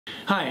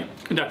Hi,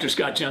 Dr.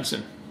 Scott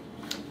Jensen.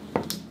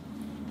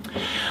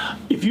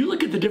 If you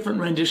look at the different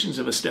renditions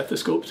of a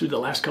stethoscope through the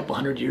last couple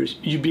hundred years,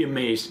 you'd be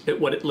amazed at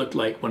what it looked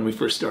like when we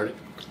first started.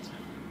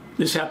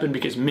 This happened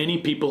because many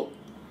people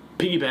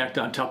piggybacked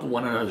on top of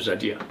one another's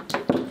idea.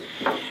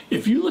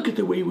 If you look at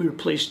the way we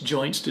replace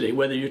joints today,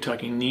 whether you're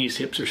talking knees,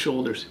 hips, or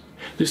shoulders,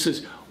 this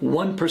is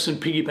one person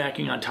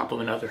piggybacking on top of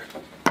another.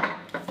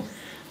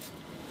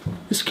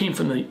 This came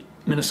from the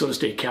Minnesota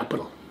State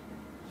Capitol.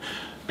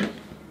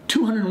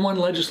 201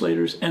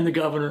 legislators and the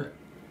governor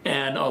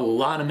and a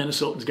lot of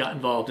Minnesotans got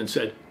involved and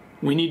said,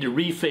 we need to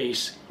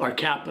reface our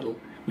Capitol.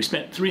 We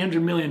spent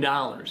 $300 million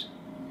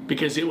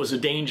because it was a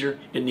danger,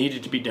 it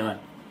needed to be done.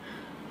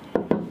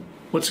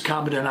 What's the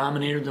common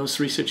denominator in those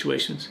three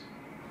situations?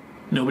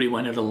 Nobody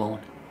went it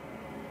alone.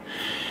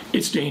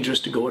 It's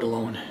dangerous to go it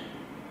alone,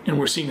 and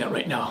we're seeing that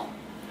right now.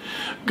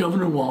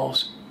 Governor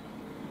Walz,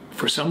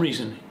 for some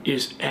reason,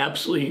 is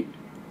absolutely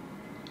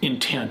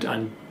intent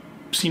on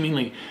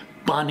seemingly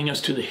bonding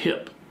us to the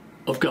hip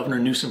of Governor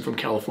Newsom from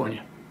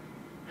California.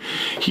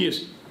 He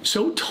is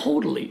so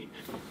totally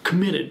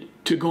committed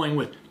to going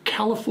with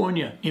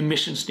California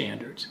emission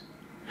standards.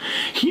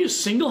 He is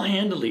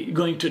single-handedly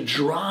going to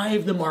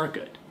drive the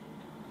market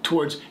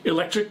towards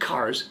electric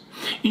cars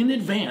in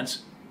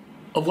advance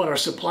of what our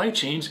supply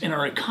chains and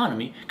our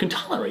economy can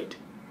tolerate.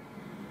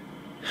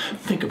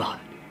 Think about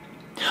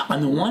it.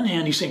 On the one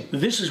hand, he's saying,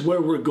 this is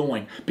where we're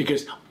going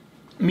because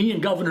me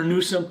and Governor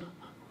Newsom,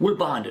 we're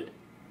bonded.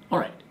 All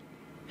right.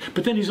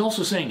 But then he's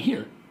also saying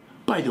here,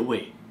 by the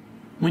way,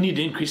 we need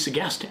to increase the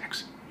gas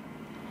tax.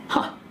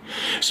 Huh.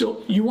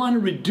 So you want to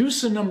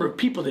reduce the number of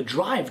people that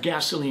drive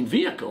gasoline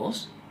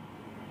vehicles,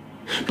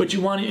 but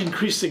you want to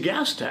increase the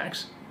gas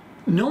tax,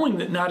 knowing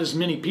that not as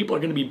many people are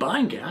going to be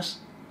buying gas.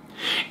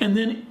 And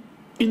then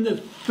in the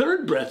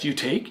third breath you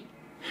take,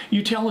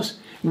 you tell us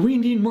we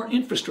need more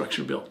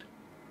infrastructure built.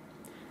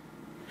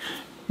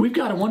 We've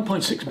got a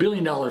 $1.6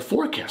 billion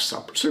forecast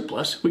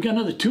surplus. We've got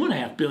another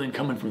 $2.5 billion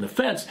coming from the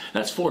feds.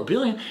 That's $4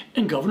 billion,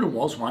 and Governor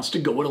Walz wants to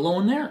go it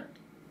alone there.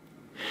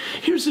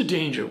 Here's the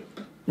danger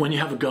when you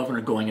have a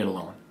governor going it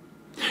alone.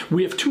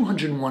 We have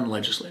 201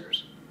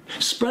 legislators.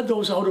 Spread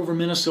those out over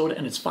Minnesota,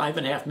 and it's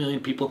 5.5 million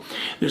people.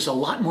 There's a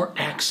lot more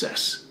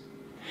access.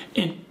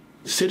 And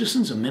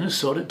citizens of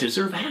Minnesota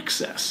deserve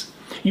access.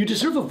 You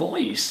deserve a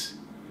voice.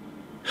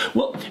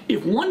 Well,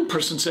 if one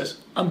person says,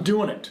 I'm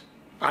doing it,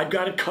 I've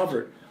got it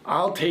covered,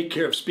 I'll take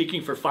care of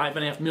speaking for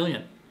 5.5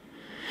 million.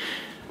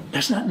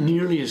 That's not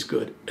nearly as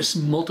good as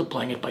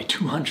multiplying it by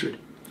 200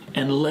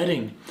 and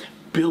letting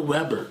Bill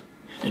Weber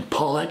and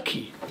Paul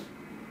Etke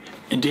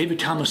and David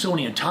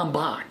Tomasoni and Tom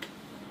Bach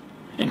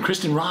and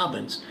Kristen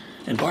Robbins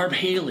and Barb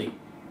Haley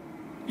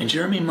and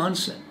Jeremy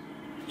Munson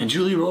and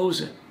Julie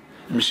Rosen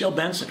and Michelle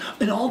Benson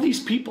and all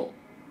these people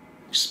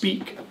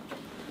speak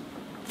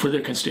for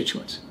their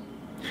constituents.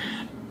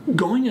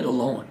 Going it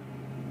alone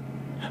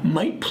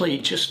might play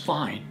just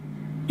fine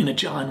in a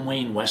John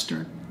Wayne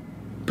Western,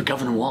 but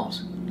Governor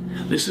Walz,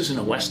 this isn't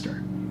a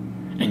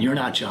Western, and you're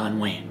not John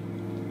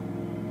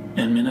Wayne.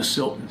 And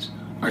Minnesotans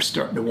are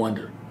starting to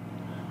wonder,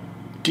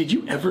 did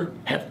you ever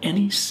have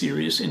any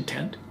serious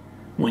intent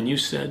when you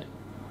said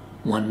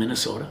one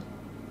Minnesota?